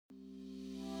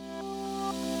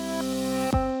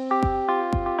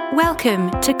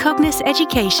Welcome to Cognos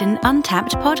Education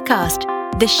Untapped podcast,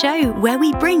 the show where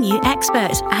we bring you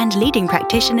experts and leading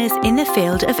practitioners in the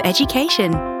field of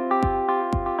education.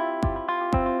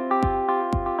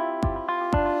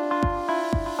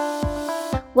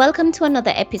 Welcome to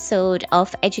another episode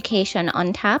of Education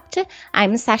Untapped.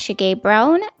 I'm Sasha Gay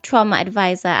Brown, Trauma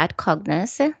Advisor at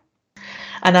Cognos.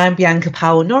 And I'm Bianca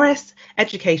Powell-Norris,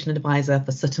 Education Advisor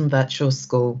for Sutton Virtual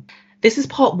School. This is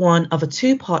part one of a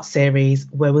two-part series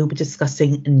where we'll be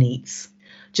discussing NEETs.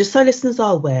 Just so listeners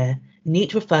are aware,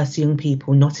 NEET refers to young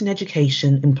people not in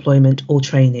education, employment or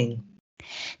training.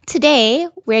 Today,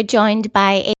 we're joined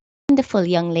by a wonderful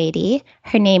young lady.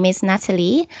 Her name is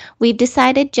Natalie. We've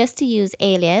decided just to use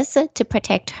alias to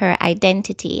protect her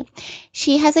identity.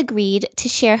 She has agreed to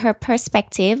share her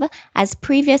perspective as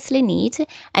previously NEET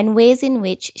and ways in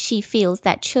which she feels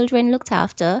that children looked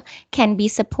after can be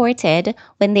supported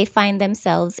when they find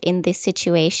themselves in this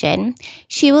situation.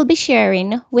 She will be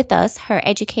sharing with us her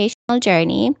educational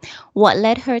journey, what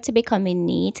led her to becoming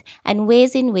NEET, and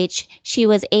ways in which she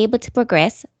was able to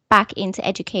progress back into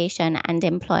education and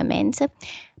employment.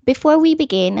 Before we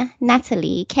begin,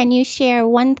 Natalie, can you share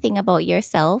one thing about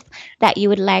yourself that you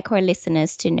would like our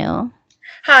listeners to know?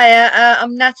 Hi,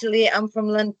 I'm Natalie. I'm from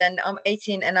London. I'm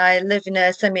 18 and I live in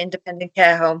a semi-independent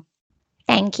care home.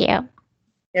 Thank you.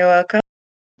 You're welcome.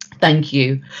 Thank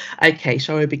you. Okay,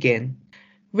 shall we begin?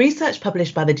 Research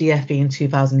published by the DFE in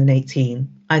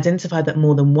 2018 identified that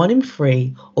more than 1 in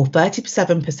 3, or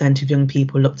 37% of young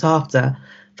people looked after,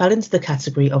 fell into the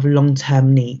category of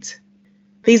long-term NEET.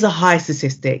 These are high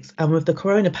statistics, and with the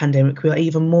corona pandemic, we are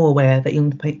even more aware that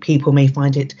young people may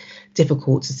find it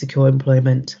difficult to secure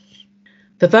employment.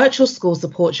 The virtual school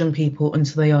supports young people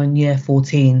until they are in year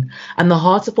 14, and the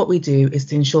heart of what we do is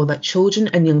to ensure that children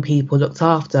and young people looked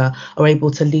after are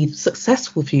able to lead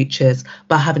successful futures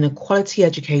by having a quality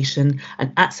education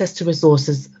and access to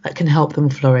resources that can help them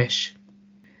flourish.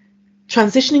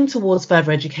 Transitioning towards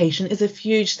further education is a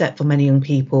huge step for many young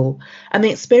people, and the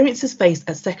experiences faced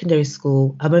at secondary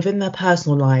school and within their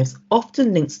personal lives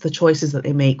often links to the choices that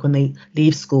they make when they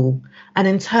leave school, and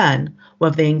in turn,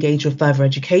 whether they engage with further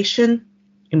education,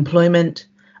 employment,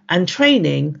 and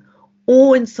training,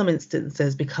 or in some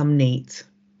instances become NEET.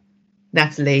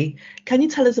 Natalie, can you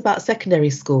tell us about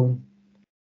secondary school?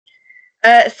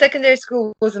 Secondary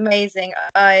school was amazing.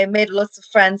 I made lots of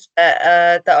friends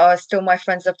that are still my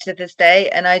friends up to this day,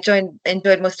 and I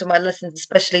enjoyed most of my lessons,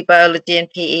 especially biology and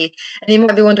PE. And you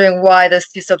might be wondering why those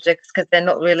two subjects, because they're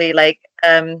not really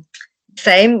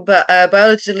same. But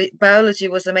biology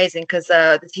was amazing because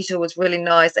the teacher was really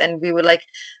nice, and we were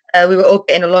all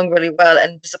getting along really well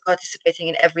and just participating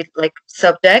in every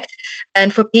subject.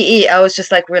 And for PE, I was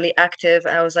just really active.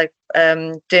 I was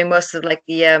doing most of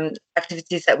the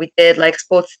activities that we did, like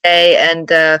sports day and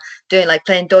doing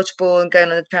playing dodgeball and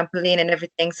going on the trampoline and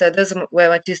everything. So those were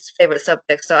my two favorite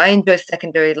subjects. So I enjoyed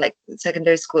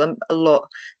secondary school a lot.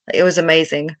 It was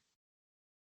amazing.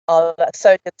 Oh, that's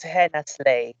so good to hear,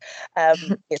 Natalie.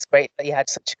 It's great that you had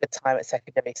such a good time at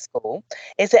secondary school.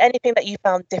 Is there anything that you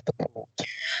found difficult?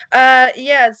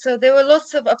 Yeah, so there were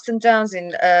lots of ups and downs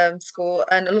in school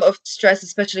and a lot of stress,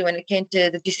 especially when it came to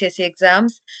the GCSE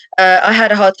exams. I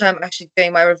had a hard time actually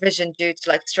doing my revision due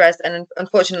to stress, and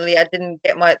unfortunately I didn't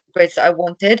get my grades that I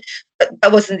wanted. But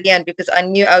that wasn't the end because I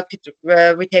knew I could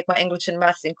retake my English and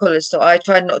maths in college, so I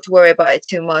tried not to worry about it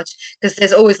too much because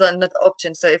there's always another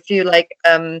option. So if you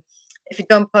if you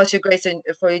don't pass your grades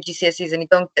for your GCSEs and you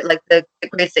don't get the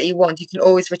grades that you want, you can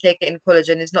always retake it in college,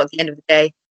 and it's not the end of the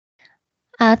day.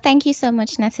 Thank you so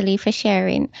much, Natalie, for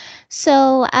sharing.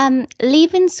 So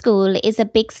leaving school is a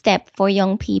big step for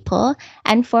young people.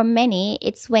 And for many,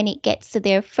 it's when it gets to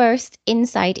their first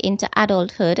insight into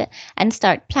adulthood and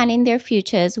start planning their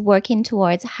futures, working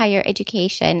towards higher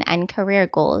education and career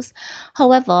goals.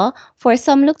 However, for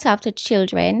some looked after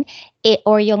children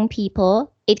or young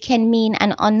people, it can mean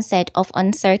an onset of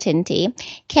uncertainty.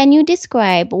 Can you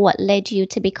describe what led you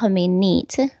to becoming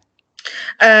NEET?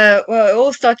 Well, it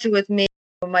all started with me.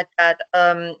 My dad,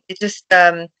 it just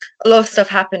a lot of stuff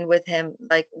happened with him.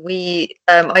 I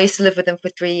used to live with him for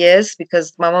 3 years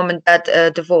because my mom and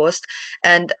dad divorced,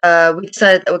 and we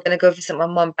decided that we're going to go visit my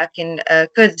mom back in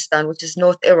Kurdistan, which is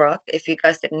North Iraq, if you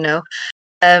guys didn't know.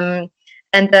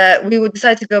 And we would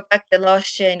decide to go back there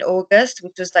last year in August,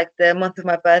 which was the month of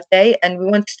my birthday. And we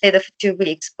wanted to stay there for 2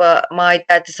 weeks, but my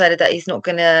dad decided that he's not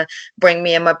going to bring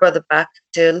me and my brother back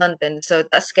to London. So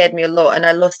that scared me a lot. And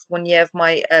I lost 1 year of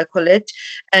my college.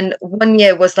 And 1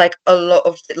 year was a lot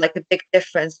of a big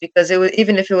difference because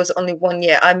even if it was only 1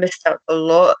 year, I missed out a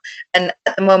lot. And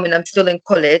at the moment, I'm still in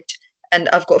college. And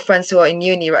I've got friends who are in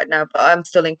uni right now, but I'm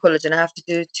still in college and I have to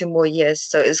do 2 more years.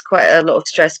 So it's quite a lot of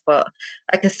stress, but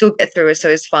I can still get through it, so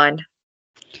it's fine.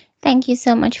 Thank you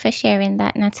so much for sharing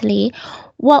that, Natalie.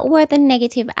 What were the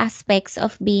negative aspects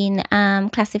of being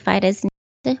classified as?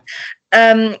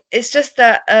 It's just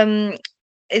that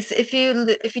it's if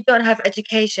you don't have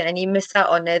education and you miss out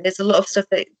on it, there's a lot of stuff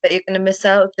that you're going to miss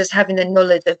out. Just having the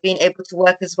knowledge of being able to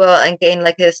work as well and gain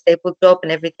like a stable job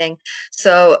and everything.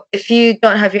 So if you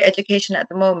don't have your education at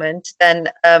the moment, then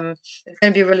it's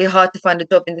going to be really hard to find a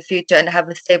job in the future and have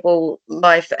a stable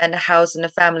life and a house and a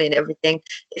family and everything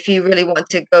if you really want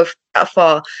to go that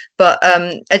far. But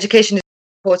education is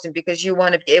important because you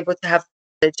want to be able to have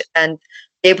knowledge and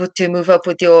be able to move up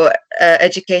with your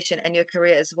education and your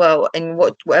career as well in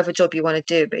whatever job you want to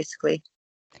do, basically.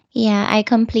 Yeah, I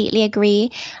completely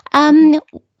agree.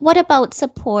 What about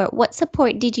support? What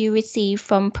support did you receive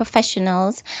from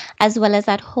professionals as well as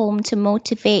at home to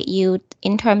motivate you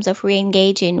in terms of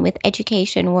re-engaging with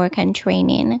education, work, and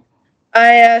training?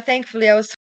 Thankfully I was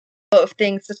taught a lot of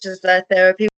things such as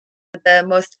therapy. The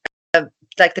most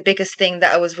like the biggest thing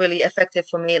that was really effective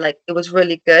for me, like it was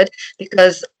really good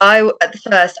because at the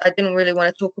first I didn't really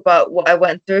want to talk about what I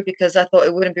went through because I thought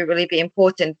it wouldn't really be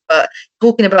important, but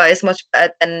talking about it is much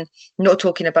better than not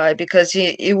talking about it because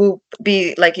you will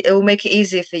be like, it will make it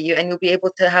easier for you and you'll be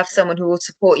able to have someone who will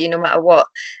support you no matter what.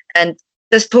 And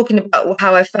just talking about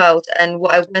how I felt and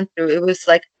what I went through, it was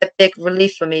like a big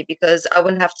relief for me because I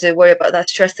wouldn't have to worry about that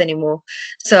stress anymore.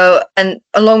 So, and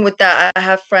along with that, I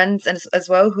have friends as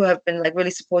well who have been like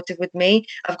really supportive with me.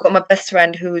 I've got my best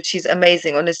friend she's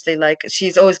amazing, honestly. Like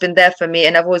she's always been there for me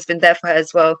and I've always been there for her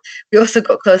as well. We also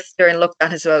got close during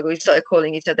lockdown as well. We started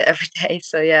calling each other every day.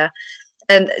 So yeah,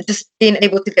 and just being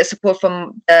able to get support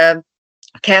from the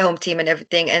care home team and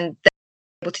everything and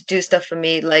able to do stuff for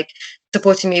me, like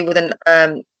supporting me with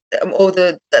all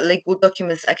the legal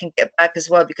documents I can get back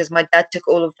as well because my dad took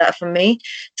all of that from me.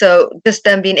 So just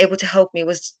them being able to help me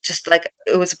was just like,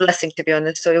 it was a blessing, to be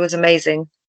honest. So it was amazing.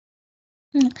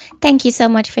 Thank you so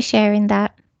much for sharing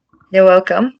that. You're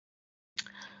welcome.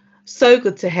 So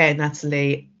good to hear,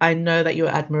 Natalie. I know that you're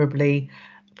admirably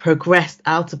progressed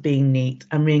out of being NEET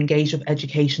and re-engaged with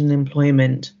education and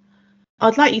employment.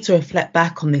 I'd like you to reflect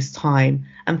back on this time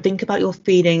and think about your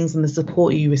feelings and the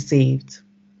support you received.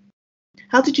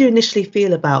 How did you initially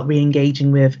feel about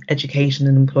re-engaging with education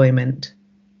and employment?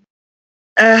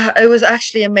 It was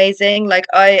actually amazing. Like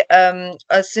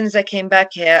as soon as I came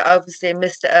back here, I obviously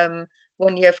missed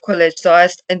 1 year of college, so I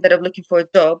ended up looking for a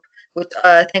job. Which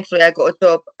thankfully I got a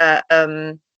job at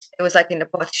it was like in a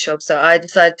party shop, so I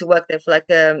decided to work there for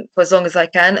for as long as I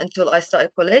can until I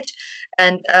started college.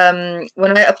 And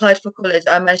when I applied for college,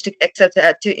 I managed to get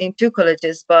accepted in two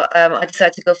colleges, but I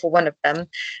decided to go for one of them.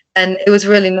 And it was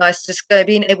really nice just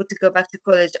being able to go back to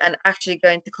college and actually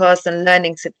going to class and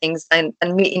learning some things and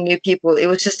meeting new people. It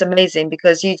was just amazing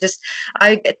because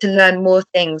I get to learn more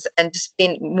things and just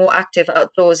being more active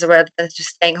outdoors rather than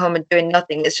just staying home and doing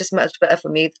nothing. It's just much better for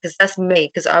me because that's me,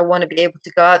 because I want to be able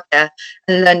to go out there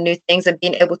and learn new things and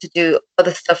being able to do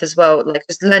other stuff as well, like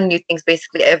just learn new things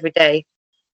basically every day.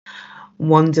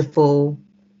 Wonderful.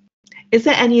 Is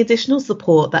there any additional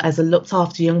support that as a looked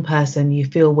after young person you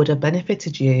feel would have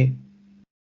benefited you?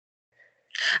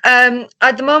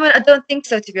 At the moment, I don't think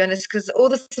so, to be honest, because all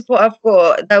the support I've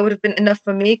got, that would have been enough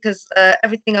for me because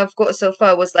everything I've got so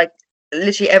far was like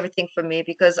literally everything for me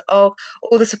because all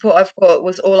the support I've got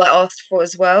was all I asked for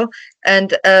as well. And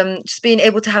just being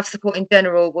able to have support in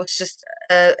general was just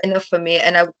enough for me.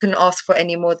 And I couldn't ask for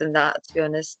any more than that, to be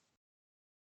honest.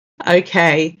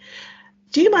 Okay.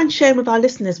 Do you mind sharing with our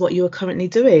listeners what you are currently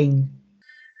doing?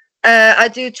 I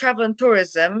do travel and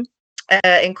tourism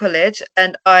in college,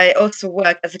 and I also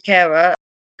work as a carer.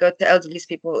 Go to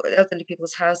elderly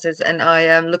people's houses, and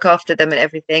I look after them and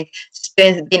everything. Just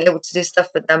being able to do stuff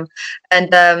with them,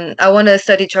 and I want to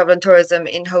study travel and tourism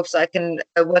in hopes I can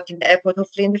work in the airport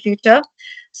hopefully in the future.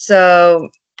 So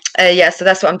so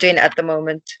that's what I'm doing at the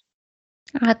moment.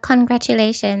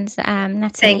 Congratulations,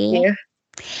 Natalie. Thank you.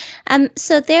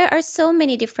 So there are so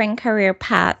many different career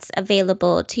paths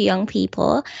available to young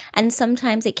people, and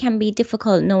sometimes it can be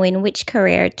difficult knowing which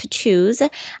career to choose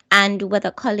and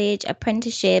whether college,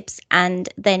 apprenticeships, and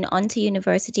then on to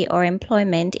university or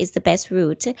employment is the best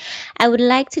route. I would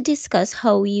like to discuss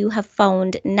how you have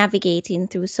found navigating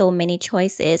through so many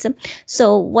choices.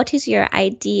 So what is your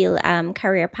ideal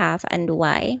career path and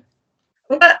why?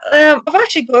 Well, I've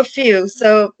actually got a few.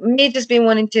 So me just being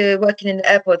wanting to work in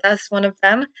the airport, that's one of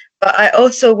them. But I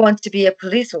also want to be a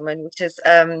policewoman, which is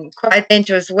quite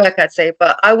dangerous work, I'd say.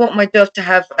 But I want my job to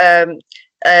have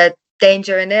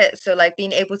danger in it. So like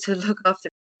being able to look after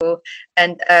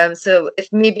And so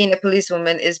if me being a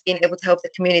policewoman is being able to help the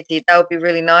community, that would be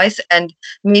really nice. And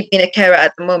me being a carer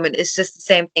at the moment is just the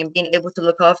same thing, being able to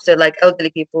look after like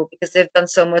elderly people, because they've done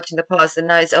so much in the past, and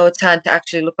now it's our turn to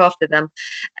actually look after them.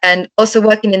 And also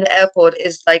working in the airport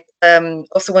is like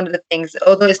also one of the things,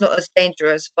 although it's not as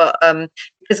dangerous, but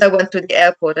because I went through the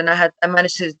airport and I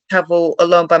managed to travel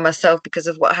alone by myself because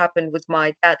of what happened with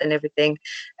my dad and everything,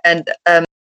 and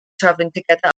traveling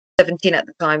together. I was 17 at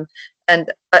the time,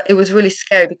 and it was really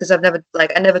scary because I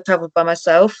never traveled by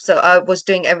myself. So I was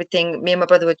doing everything. Me and my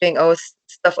brother were doing our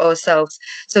stuff ourselves.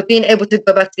 So being able to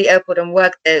go back to the airport and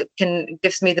work there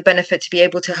gives me the benefit to be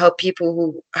able to help people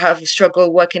who have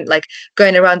struggled working, like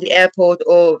going around the airport,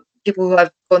 or people who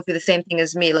have gone through the same thing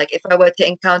as me. Like if I were to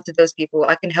encounter those people,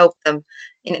 I can help them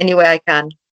in any way I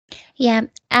can. Yeah,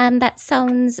 and that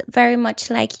sounds very much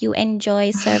like you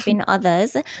enjoy serving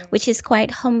others, which is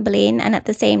quite humbling and at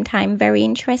the same time very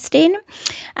interesting.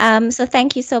 So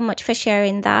thank you so much for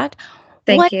sharing that.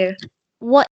 Thank you.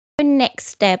 What your next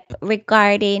step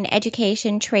regarding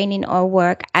education, training, or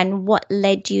work, and what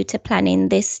led you to planning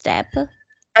this step?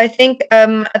 I think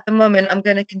at the moment I'm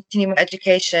going to continue my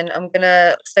education. I'm going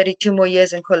to study 2 more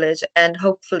years in college, and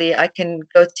hopefully I can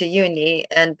go to uni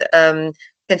and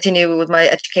continue with my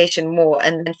education more.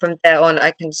 And then from there on,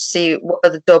 I can see what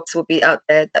other jobs will be out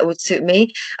there that would suit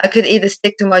me. I could either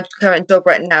stick to my current job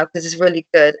right now because it's really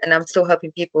good and I'm still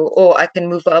helping people, or I can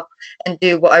move up and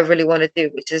do what I really want to do,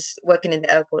 which is working in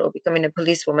the airport or becoming a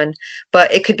policewoman.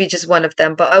 But it could be just one of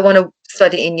them. But I want to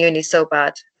study in uni so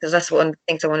bad because that's one of the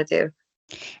things I want to do.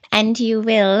 And you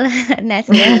will,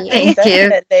 Natalie. Thank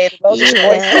you.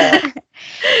 Yeah.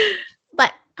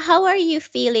 But how are you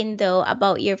feeling, though,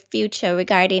 about your future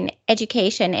regarding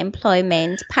education,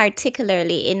 employment,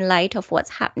 particularly in light of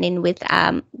what's happening with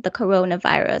the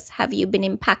coronavirus? Have you been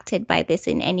impacted by this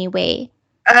in any way?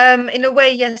 In a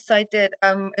way, yes, I did.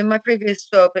 In my previous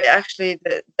job,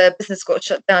 the business got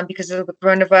shut down because of the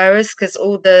coronavirus, because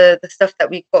all the stuff that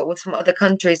we got was from other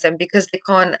countries, and because they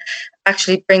can't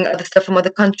actually bring other stuff from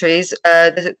other countries,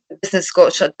 the business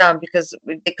got shut down because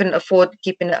they couldn't afford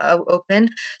keeping it open.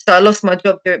 So I lost my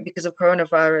job because of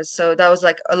coronavirus. So that was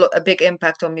like a big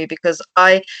impact on me, because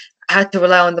I had to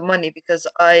rely on the money because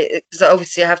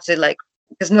obviously I have to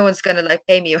because no one's going to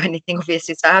pay me or anything,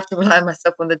 obviously. So I have to rely on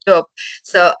myself on the job.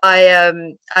 So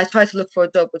I tried to look for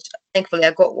a job, which thankfully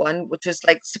I got one, which was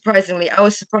surprisingly, I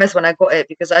was surprised when I got it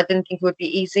because I didn't think it would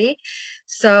be easy.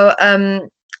 So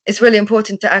it's really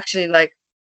important to actually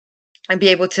and be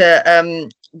able to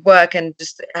work and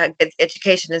just get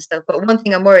education and stuff. But one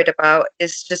thing I'm worried about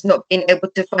is just not being able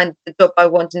to find the job I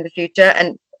want in the future,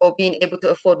 or being able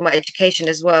to afford my education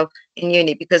as well in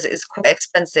uni, because it's quite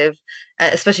expensive,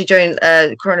 especially during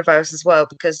coronavirus as well,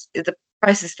 because the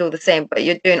price is still the same, but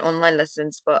you're doing online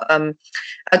lessons. But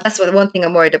that's the one thing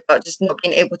I'm worried about, just not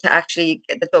being able to actually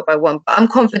get the job I want. But I'm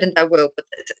confident I will, but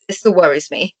it still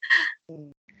worries me.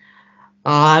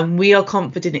 We are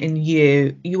confident in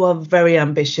you. You are very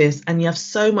ambitious and you have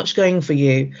so much going for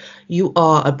you. You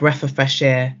are a breath of fresh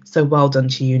air. So well done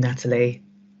to you, Natalie.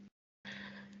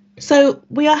 So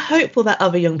we are hopeful that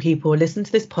other young people will listen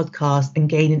to this podcast and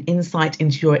gain an insight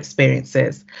into your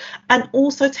experiences, and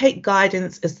also take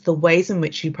guidance as to the ways in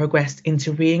which you progressed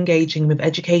into re-engaging with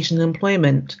education and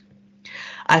employment.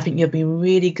 I think you've been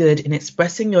really good in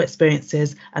expressing your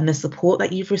experiences and the support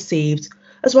that you've received,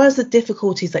 as well as the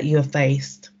difficulties that you have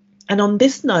faced. And on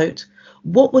this note,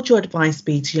 what would your advice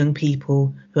be to young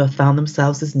people who have found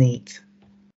themselves as NEET?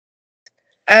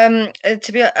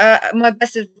 My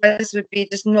best advice would be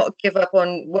just not give up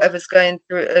on whatever's going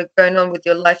on with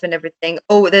your life and everything.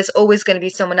 There's always going to be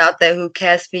someone out there who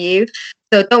cares for you.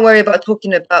 So don't worry about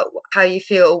talking about how you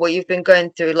feel or what you've been going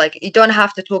through. You don't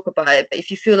have to talk about it, but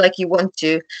if you feel like you want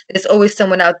to, there's always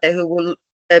someone out there who will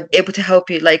be able to help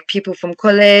you, like people from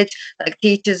college, like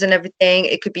teachers and everything.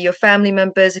 It could be your family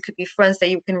members, it could be friends that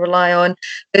you can rely on.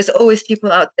 There's always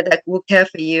people out there that will care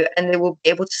for you and they will be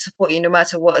able to support you no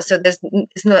matter what. So it's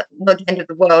not the end of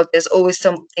the world. There's always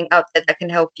something out there that can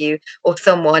help you, or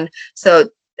someone. So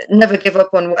never give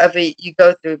up on whatever you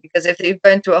go through, because if you're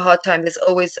going through a hard time, there's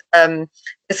always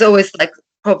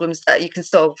problems that you can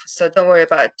solve. So don't worry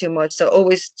about it too much. So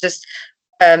always just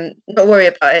not worry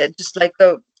about it. Just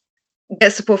go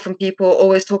get support from people.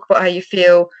 Always talk about how you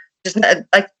feel. Just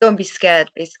don't be scared,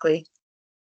 basically.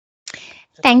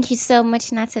 Thank you so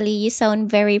much, Natalie. You sound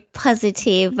very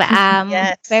positive,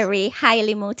 Yes. very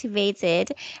highly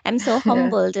motivated. I'm so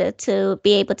humbled to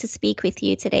be able to speak with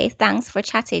you today. Thanks for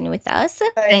chatting with us.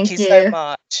 Thank you so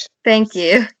much. Thank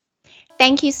you.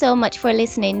 Thank you so much for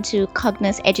listening to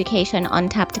Cognos Education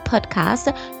Untapped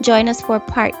podcast. Join us for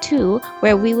part 2,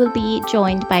 where we will be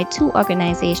joined by 2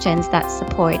 organizations that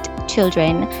support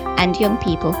children and young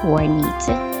people who are in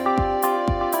need.